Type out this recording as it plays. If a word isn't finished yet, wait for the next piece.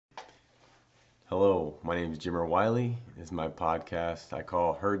Hello, my name is Jimmer Wiley. This is my podcast I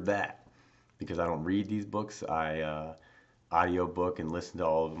call Heard That because I don't read these books. I audio book and listen to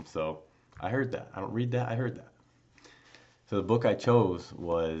all of them. So I heard that. I don't read that. I heard that. So the book I chose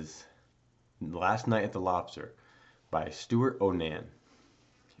was Last Night at the Lobster by Stewart O'Nan.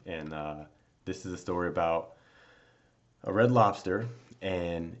 And this is a story about a red lobster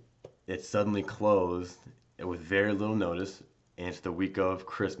and it suddenly closed with very little notice. And it's the week of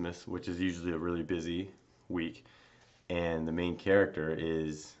Christmas, which is usually a really busy week. And the main character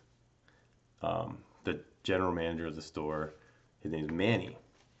is the general manager of the store. His name is Manny.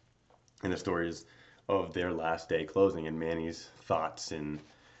 And the story is of their last day closing and Manny's thoughts and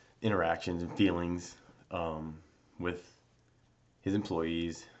interactions and feelings with his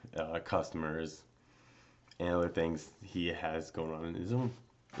employees, customers, and other things he has going on in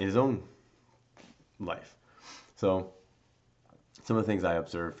his own life. So some of the things I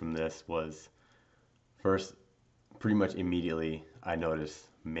observed from this was first, pretty much immediately, I noticed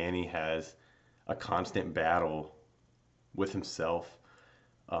Manny has a constant battle with himself,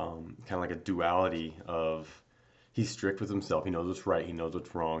 kind of like a duality of he's strict with himself. He knows what's right, he knows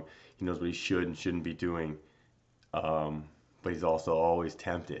what's wrong, he knows what he should and shouldn't be doing, but he's also always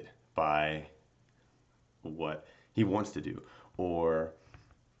tempted by what he wants to do or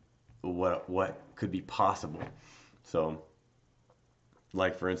what could be possible. So,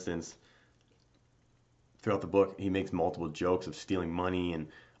 like for instance, throughout the book, he makes multiple jokes of stealing money and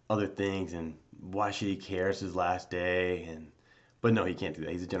other things, and why should he care? It's his last day, but no, he can't do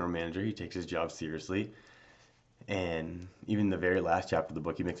that. He's a general manager. He takes his job seriously, and even the very last chapter of the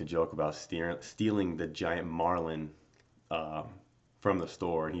book, he makes a joke about stealing the giant marlin uh, from the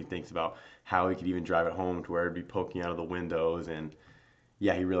store, and he thinks about how he could even drive it home to where it'd be poking out of the windows, and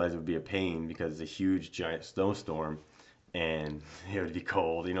yeah, he realized it would be a pain because it's a huge giant snowstorm and it would be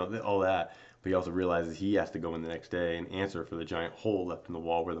cold, all that. But he also realizes he has to go in the next day and answer for the giant hole left in the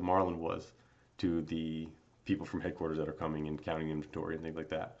wall where the marlin was to the people from headquarters that are coming and counting inventory and things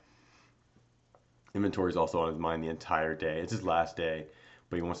like that. Inventory is also on his mind the entire day. It's his last day,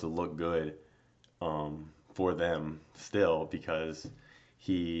 but he wants to look good for them still because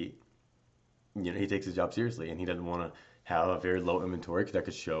he, he takes his job seriously and he doesn't want to have a very low inventory because that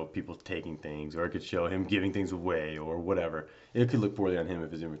could show people taking things or it could show him giving things away or whatever. It could look poorly on him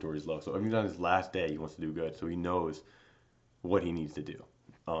if his inventory is low. So if he's on his last day, he wants to do good. So he knows what he needs to do.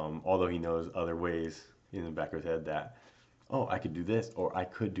 Although he knows other ways in the back of his head that, oh, I could do this or I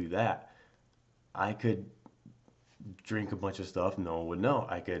could do that. I could drink a bunch of stuff, no one would know.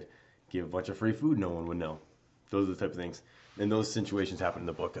 I could give a bunch of free food, no one would know. Those are the type of things. And those situations happen in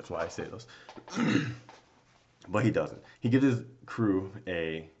the book. That's why I say those. But he doesn't. He gives his crew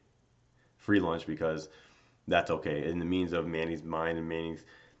a free lunch because that's okay. In the means of Manny's mind and Manny's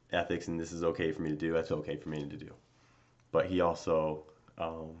ethics, and this is okay for me to do, that's okay for me to do. But he also,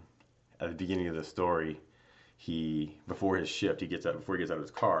 at the beginning of the story, before his shift, before he gets out of his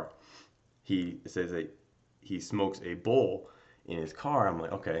car, he says that he smokes a bowl in his car. I'm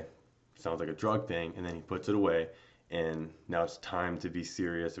like, okay, sounds like a drug thing. And then he puts it away. And now it's time to be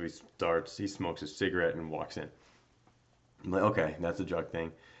serious. So he smokes a cigarette and walks in. I'm like, okay, that's a drug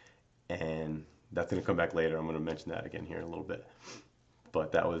thing. And that's going to come back later. I'm going to mention that again here in a little bit.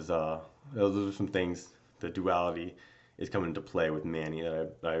 But those are some things, the duality is coming into play with Manny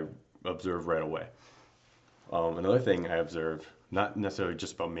that I observed right away. Another thing I observed, not necessarily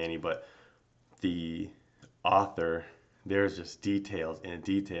just about Manny, but the author, there's just details and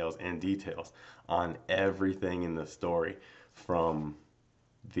details and details on everything in the story. From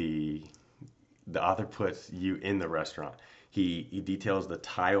the author puts you in the restaurant. He details the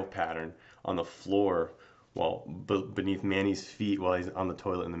tile pattern on the floor, beneath Manny's feet while he's on the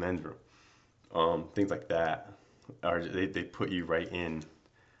toilet in the men's room. Things like that they put you right in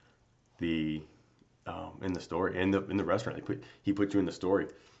the story in the restaurant. He put you in the story.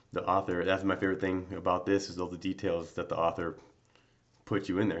 The author, that's my favorite thing about this, is all the details that the author puts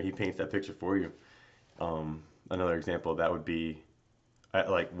you in there. He paints that picture for you. Another example of that would be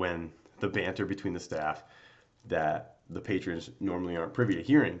like when the banter between the staff that the patrons normally aren't privy to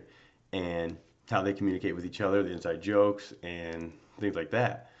hearing, and how they communicate with each other, the inside jokes and things like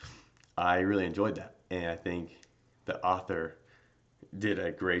that. I really enjoyed that, and I think the author did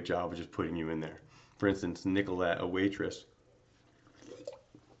a great job of just putting you in there. For instance, Nicolette, a waitress,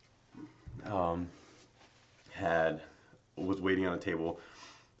 was waiting on a table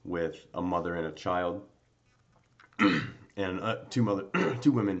with a mother and a child, and two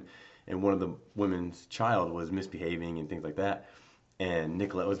women, and one of the women's child was misbehaving and things like that. And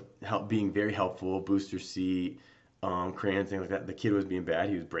Nicolette was being very helpful, booster seat, crayons, things like that. The kid was being bad.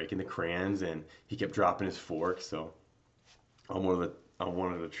 He was breaking the crayons, and he kept dropping his fork. So on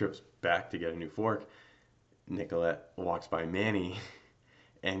one of the trips back to get a new fork, Nicolette walks by Manny,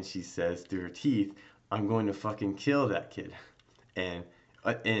 and she says through her teeth, "I'm going to fucking kill that kid." And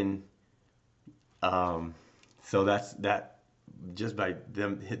and so that's that. Just by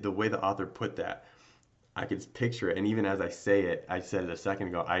them, the way the author put that, I could picture it. And even as I say it, I said it a second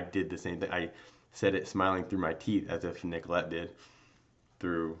ago, I did the same thing. I said it smiling through my teeth as if Nicolette did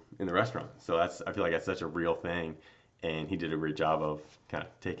through in the restaurant. So I feel like that's such a real thing, and he did a great job of kind of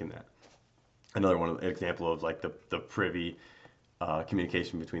taking that. Another one example of like the privy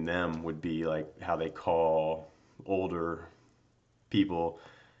communication between them would be like how they call older people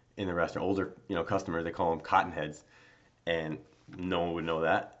in the restaurant, older customers. They call them cotton heads, and no one would know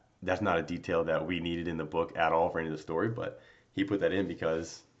that. That's not a detail that we needed in the book at all for any of the story, but he put that in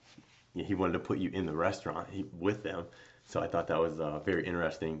because he wanted to put you in the restaurant with them. So I thought that was very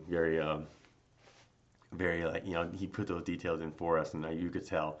interesting, very like he put those details in for us, and you could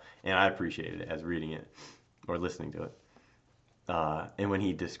tell, and I appreciated it as reading it or listening to it. And when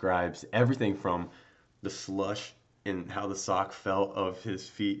he describes everything from the slush and how the sock felt of his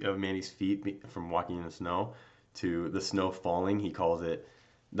feet, of Manny's feet from walking in the snow, to the snow falling,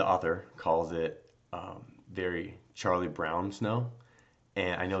 the author calls it very Charlie Brown snow.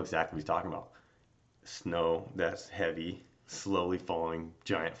 And I know exactly what he's talking about. Snow that's heavy, slowly falling,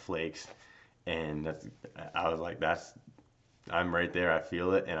 giant flakes. And I was like, I'm right there. I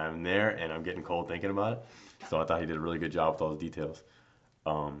feel it, and I'm there, and I'm getting cold thinking about it. So I thought he did a really good job with all the details.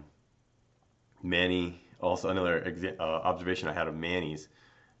 Manny, also another observation I had of Manny's,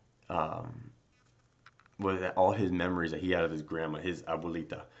 was that all his memories that he had of his grandma, his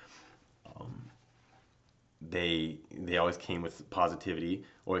abuelita, they always came with positivity,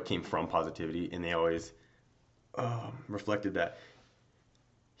 or it came from positivity, and they always reflected that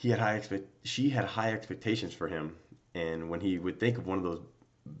she had high expectations for him, and when he would think of one of those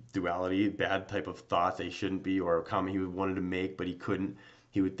duality, bad type of thoughts that he shouldn't be, or a comment he wanted to make but he couldn't,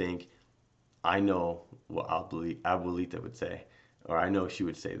 he would think, I know what abuelita would say, or I know she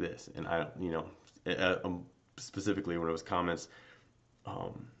would say this, and specifically when it was comments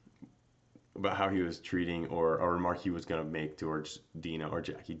about how he was treating, or a remark he was going to make towards Dina or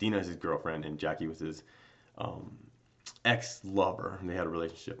Jackie. Dina is his girlfriend, and Jackie was his ex-lover, and they had a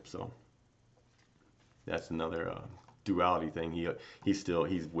relationship. So that's another duality thing. He's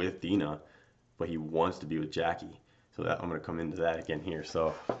with Dina, but he wants to be with Jackie. So I'm going to come into that again here.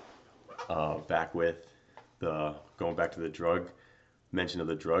 So going back to the drug mention of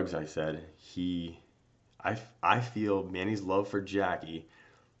the drugs, I said I feel Manny's love for Jackie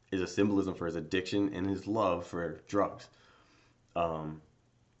is a symbolism for his addiction and his love for drugs.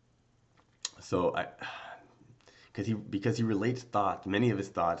 Because he relates many of his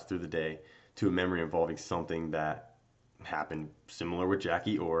thoughts through the day, to a memory involving something that happened similar with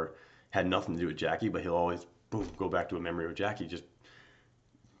Jackie or had nothing to do with Jackie, but he'll always go back to a memory of Jackie just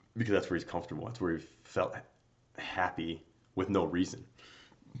because that's where he's comfortable. That's where he felt happy with no reason.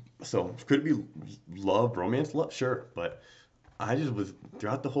 So could it be love, romance, love? Sure, but I just was,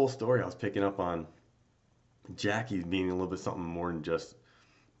 throughout the whole story, I was picking up on Jackie being a little bit something more than just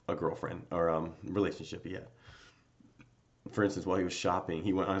a girlfriend or relationship he had. For instance, while he was shopping,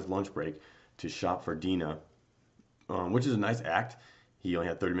 he went on his lunch break to shop for Dina, which is a nice act. He only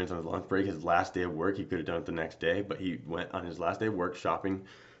had 30 minutes on his lunch break. His last day of work, he could have done it the next day, but he went on his last day of work shopping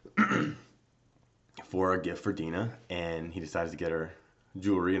for a gift for Dina, and he decided to get her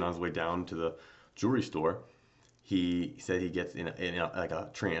jewelry. And on his way down to the jewelry store, he said he gets in like a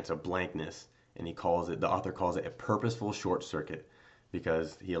trance, a blankness, and the author calls it a purposeful short circuit,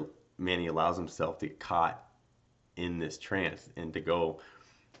 because Manny allows himself to get caught in this trance and to go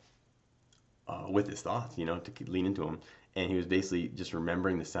with his thoughts, to lean into them. And he was basically just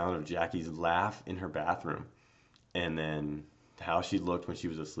remembering the sound of Jackie's laugh in her bathroom, and then how she looked when she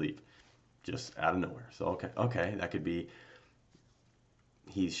was asleep, just out of nowhere. So okay, that could be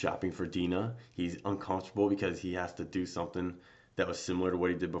he's shopping for Dina. He's uncomfortable because he has to do something that was similar to what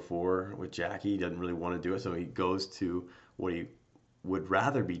he did before with Jackie. He doesn't really want to do it, so he goes to what he would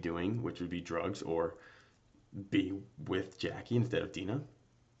rather be doing, which would be drugs or be with Jackie instead of Dina.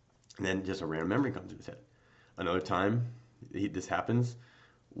 And then just a random memory comes to his head. Another time this happens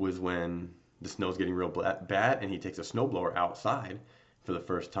was when the snow's getting real bad, and he takes a snowblower outside for the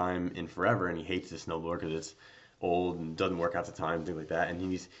first time in forever, and he hates the snowblower because it's old and doesn't work out the time, things like that. And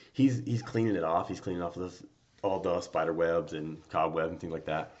he's cleaning it off. He's cleaning off all the spider webs and cobwebs and things like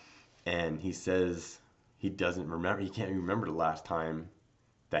that. And he says he doesn't remember. He can't even remember the last time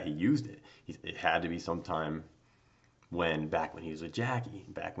that he used it. It had to be sometime back when he was with Jackie,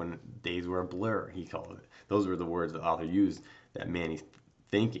 back when days were a blur, he called it. Those were the words the author used that Manny's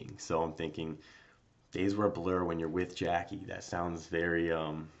thinking. So I'm thinking, days were a blur when you're with Jackie. That sounds very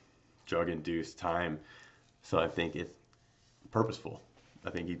drug-induced time. So I think it's purposeful. I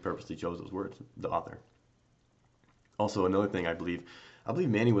think he purposely chose those words, the author. Also, another thing I believe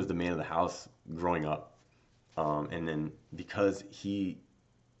Manny was the man of the house growing up, and then because he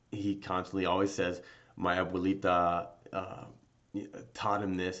constantly always says, my abuelita taught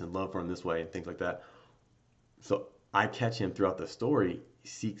him this and loved for him this way and things like that. So I catch him throughout the story.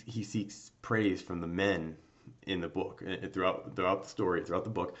 He seeks praise from the men in the book. And throughout the story, throughout the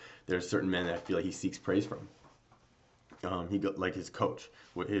book, there's certain men that I feel like he seeks praise from. Like his coach,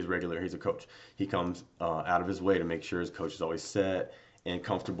 he's a coach. He comes out of his way to make sure his coach is always set and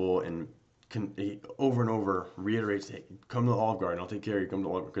comfortable, and he over and over reiterates, hey, come to the Olive Garden, I'll take care of you, come to the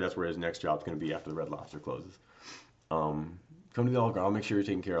Olive Garden, because that's where his next job's going to be after the Red Lobster closes. Come to the Olive Garden, I'll make sure you're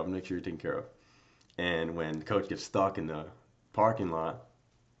taken care of, And when the coach gets stuck in the parking lot,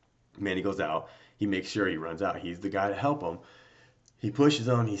 Manny goes out, he makes sure he runs out. He's the guy to help him. He pushes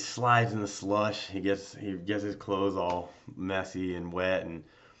him, he slides in the slush, he gets his clothes all messy and wet, and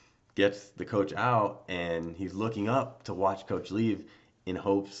gets the coach out, and he's looking up to watch coach leave in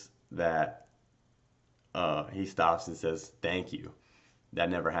hopes that he stops and says thank you.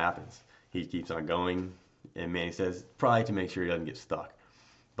 That never happens. He keeps on going, and Manny says probably to make sure he doesn't get stuck.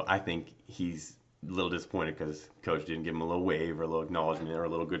 But I think he's a little disappointed because coach didn't give him a little wave or a little acknowledgement or a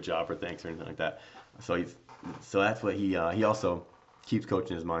little good job or thanks or anything like that. So that's what he also keeps coach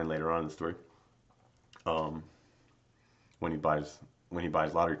in his mind later on in the story. When he buys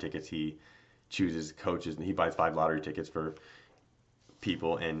lottery tickets, he chooses coaches, and he buys 5 lottery tickets for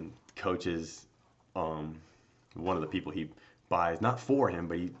people, and coaches one of the people he buys, not for him,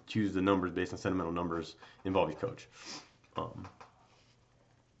 but he chooses the numbers based on sentimental numbers involving coach.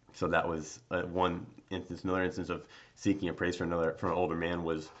 So that was one instance. Another instance of seeking a praise from an older man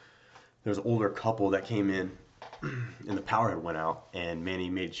was there was an older couple that came in and the power had went out, and Manny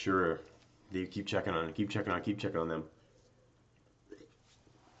made sure they keep checking on them.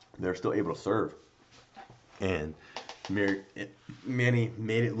 They're still able to serve. And Manny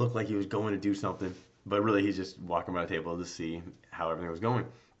made it look like he was going to do something, but really he's just walking around the table to see how everything was going.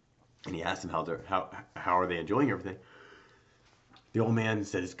 And he asked them how are they enjoying everything. The old man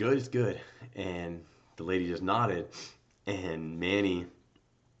said, it's good. And the lady just nodded, and Manny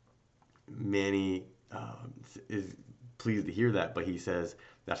is pleased to hear that, but he says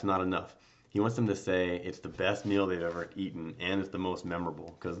that's not enough. He wants them to say it's the best meal they've ever eaten, and it's the most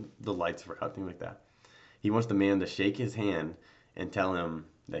memorable because the lights were out, things like that. He wants the man to shake his hand and tell him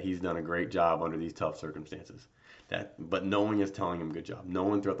that he's done a great job under these tough circumstances. But no one is telling him good job. No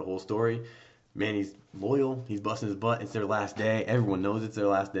one throughout the whole story. Manny's loyal. He's busting his butt. It's their last day. Everyone knows it's their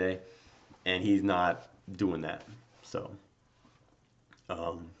last day, and he's not doing that. So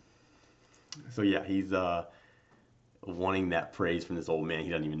yeah, he's wanting that praise from this old man he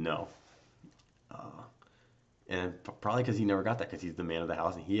doesn't even know. And probably because he never got that, because he's the man of the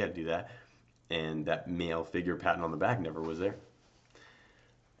house and he had to do that. And that male figure patting on the back never was there.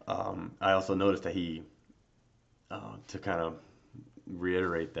 I also noticed that he, to kind of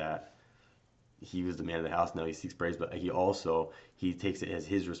reiterate that, he was the man of the house. Now he seeks praise, but he takes it as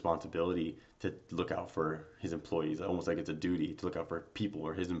his responsibility to look out for his employees. Almost like it's a duty to look out for people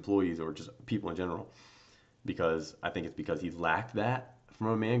or his employees or just people in general. Because I think it's because he lacked that from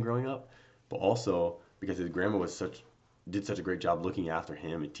a man growing up, but also because his grandma did such a great job looking after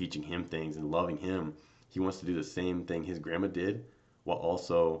him and teaching him things and loving him. He wants to do the same thing his grandma did, while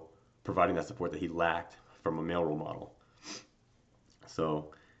also providing that support that he lacked from a male role model.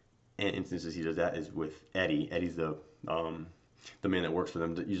 So, and instances he does that is with Eddie. Eddie's the man that works for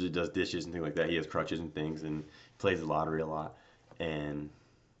them, that usually does dishes and things like that. He has crutches and things and plays the lottery a lot, and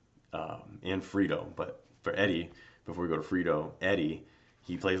Frito. But for Eddie, before we go to Frito, Eddie,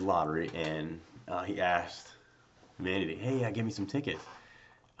 he plays lottery, and he asked Manny, hey, give me some tickets.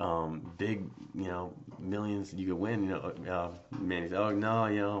 Big, millions you could win. Manny said, oh,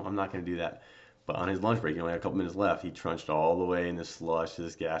 no, I'm not going to do that. But on his lunch break, he only had a couple minutes left. He trunched all the way in this slush to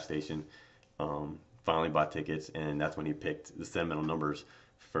this gas station, finally bought tickets, and that's when he picked the sentimental numbers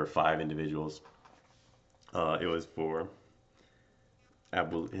for 5 individuals. It was for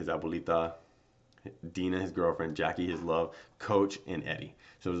his abuelita, Dina, his girlfriend, Jackie, his love, Coach, and Eddie.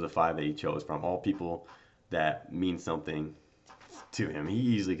 So it was the 5 that he chose from, all people that mean something to him. He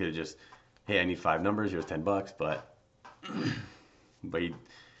easily could have just, hey, I need 5 numbers, here's $10, but he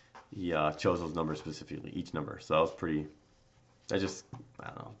chose those numbers specifically, each number. So that was I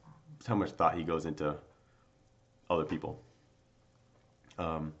don't know how much thought he goes into other people.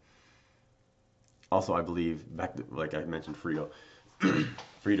 Um, Also, I believe like I mentioned, Frito.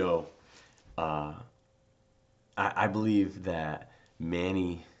 Frito, uh, I believe that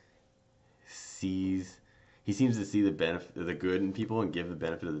Manny sees he seems to see the benefit, the good in people, and give the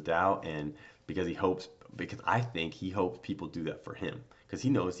benefit of the doubt, and because I think he hopes people do that for him, because he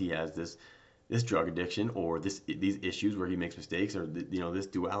knows he has this drug addiction, or these issues where he makes mistakes, or this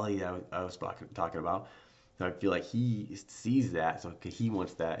duality that I was talking about. So I feel like he sees that, so he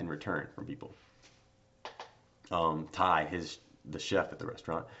wants that in return from people. Ty, the chef at the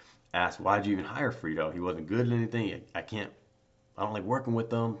restaurant, asked, "Why'd you even hire Frito? He wasn't good at anything. I don't like working with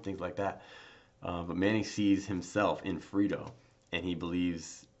them, things like that." But Manny sees himself in Frito, and he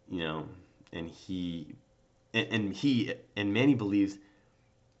believes, and and Manny believes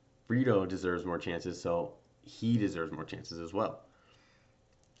Frito deserves more chances, so he deserves more chances as well.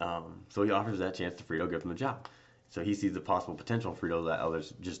 So he offers that chance to Frito, gives him a job. So he sees the possible potential in Frito that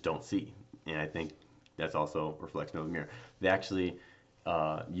others just don't see, and I think that's also a reflection of the mirror. They actually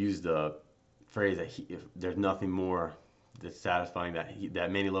use the phrase that there's nothing more that's satisfying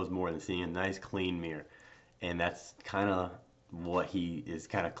that Manny loves more than seeing a nice clean mirror, and that's kind of what he is,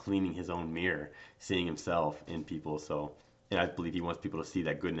 kind of cleaning his own mirror, seeing himself in people. So, and I believe he wants people to see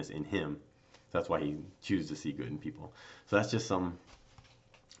that goodness in him. So that's why he chooses to see good in people. So that's just some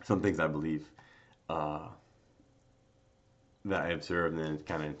things I believe uh, that I observed and then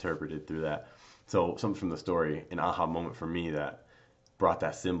kind of interpreted through that. So something from the story, an aha moment for me that brought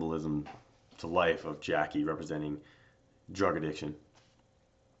that symbolism to life of Jackie representing drug addiction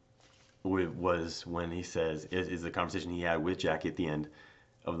was when he says, is the conversation he had with Jackie at the end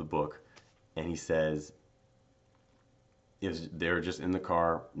of the book. And he says, they're just in the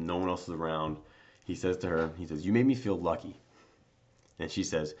car, no one else is around. He says to her, "You made me feel lucky." And she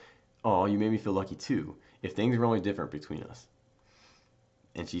says, "Oh, you made me feel lucky too, if things were only different between us."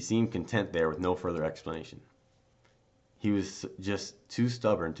 And she seemed content there with no further explanation. He was just too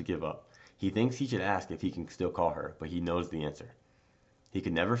stubborn to give up. He thinks he should ask if he can still call her, but he knows the answer. He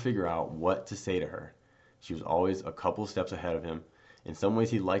could never figure out what to say to her. She was always a couple steps ahead of him. In some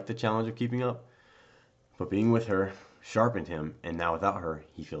ways, he liked the challenge of keeping up, but being with her sharpened him, and now without her,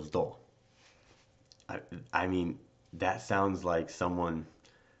 he feels dull. I mean, that sounds like someone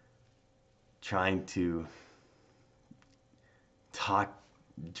trying to talk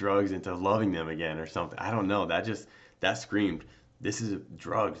drugs into loving them again or something. I don't know. That screamed, this is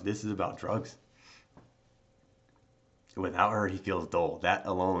drugs. This is about drugs. Without her, he feels dull. That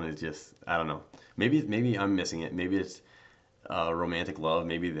alone is just, I don't know. Maybe I'm missing it. Maybe it's romantic love.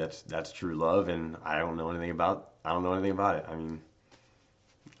 Maybe that's true love, and I don't know anything about it. I mean,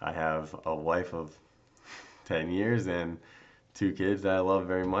 I have a wife of 10 years and 2 kids that I love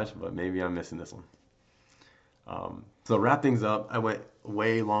very much, but maybe I'm missing this one. So to wrap things up, I went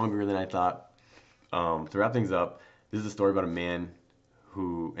way longer than I thought. To wrap things up, this is a story about a man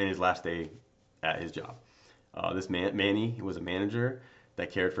who, in his last day at his job. This man, Manny, was a manager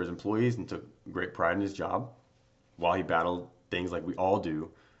that cared for his employees and took great pride in his job while he battled things like we all do,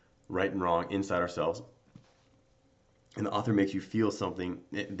 right and wrong, inside ourselves. And the author makes you feel something.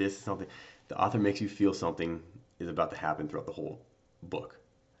 The author makes you feel something is about to happen throughout the whole book.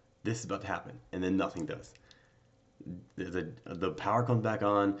 This is about to happen, and then nothing does. The power comes back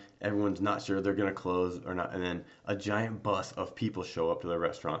on. Everyone's not sure they're gonna close or not, and then a giant bus of people show up to the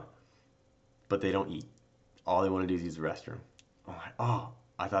restaurant, but they don't eat. All they want to do is use the restroom.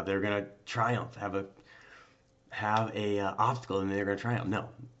 I thought they were gonna triumph, have a obstacle, and they're gonna triumph. No,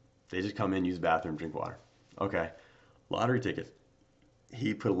 they just come in, use the bathroom, drink water. Okay, lottery tickets.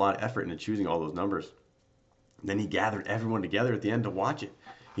 He put a lot of effort into choosing all those numbers. Then he gathered everyone together at the end to watch it.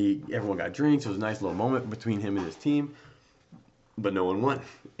 Everyone got drinks. It was a nice little moment between him and his team, but no one won,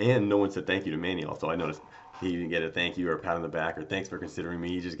 and no one said thank you to Manny. Also, I noticed he didn't get a thank you or a pat on the back or thanks for considering me.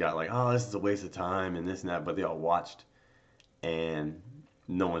 He just got like, oh, this is a waste of time and this and that. But they all watched, and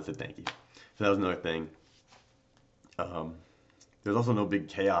no one said thank you. So that was another thing. There's also no big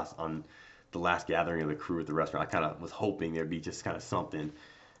chaos on the last gathering of the crew at the restaurant. I kind of was hoping there'd be just kind of something,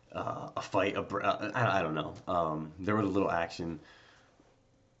 a fight. I don't know. There was a little action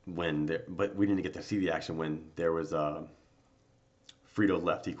but we didn't get to see the action when there was Frito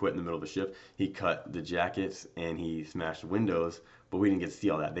left. He quit in the middle of a shift. He cut the jackets and he smashed windows, but we didn't get to see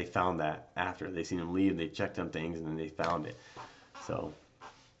all that. They found that after. They seen him leave, they checked on things, and then they found it. So,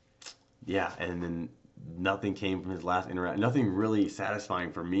 yeah, and then nothing came from his last interaction. Nothing really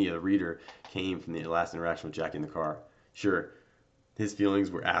satisfying for me, the reader, came from the last interaction with Jackie in the car. Sure, his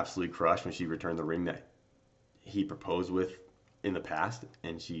feelings were absolutely crushed when she returned the ring that he proposed with in the past,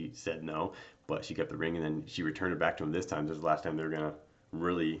 and she said no. but she kept the ring, and then she returned it back to him this time. This is the last time they were gonna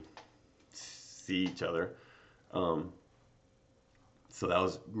really see each other. Um, so that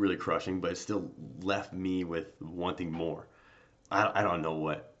was really crushing, but it still left me with wanting more. I don't know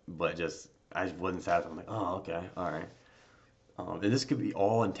what, but just I just wasn't satisfied. I'm like, oh, okay, all right. And this could be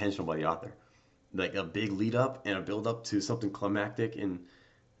all intentional by the author, like a big lead up and a build up to something climactic, and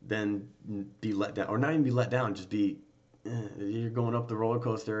then be let down, or not even be let down, just be you're going up the roller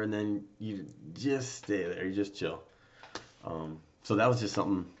coaster, and then you just stay there, you just chill. So that was just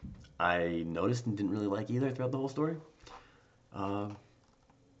something I noticed and didn't really like either throughout the whole story. Uh,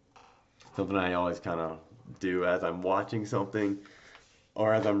 Something I always kind of do as I'm watching something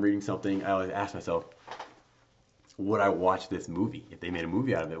or as I'm reading something, I always ask myself, would I watch this movie? If they made a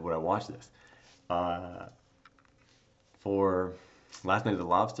movie out of it, would I watch this? Uh, for Last Night at the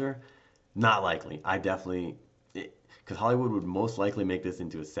Lobster, not likely. I definitely, because Hollywood would most likely make this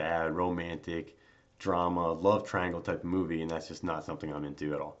into a sad, romantic, drama, love triangle type of movie, and that's just not something I'm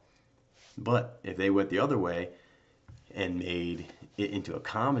into at all. But if they went the other way and made it into a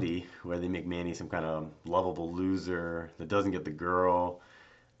comedy where they make Manny some kind of lovable loser that doesn't get the girl,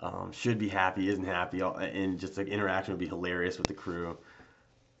 should be happy, isn't happy, and just like interaction would be hilarious with the crew,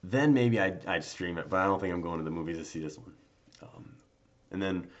 then maybe I'd stream it. But I don't think I'm going to the movies to see this one. And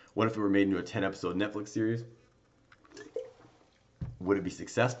then what if it were made into a 10 episode Netflix series? Would it be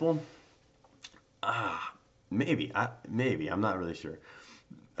successful? Maybe. Maybe. I'm not really sure.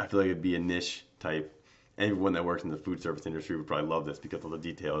 I feel like it'd be a niche type. Anyone that works in the food service industry would probably love this because of the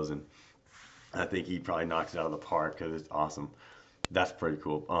details, and I think he probably knocks it out of the park because it's awesome. That's pretty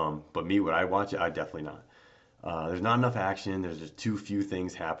cool. But me, would I watch it? I definitely not. There's not enough action. There's just too few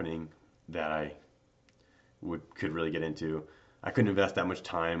things happening that I could really get into. I couldn't invest that much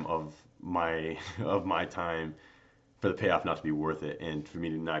time of my of my time for the payoff not to be worth it, and for me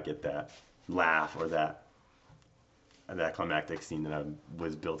to not get that laugh or that climactic scene that I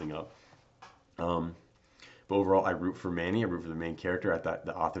was building up. But overall, I root for Manny. I root for the main character. I thought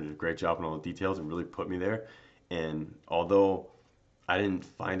the author did a great job on all the details and really put me there. And although I didn't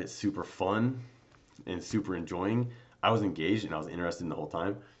find it super fun and super enjoying, I was engaged and I was interested in the whole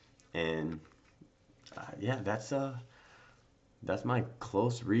time. And yeah, that's my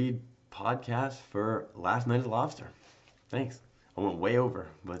close read podcast for Last Night at the Lobster. Thanks. I went way over,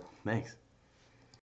 but thanks.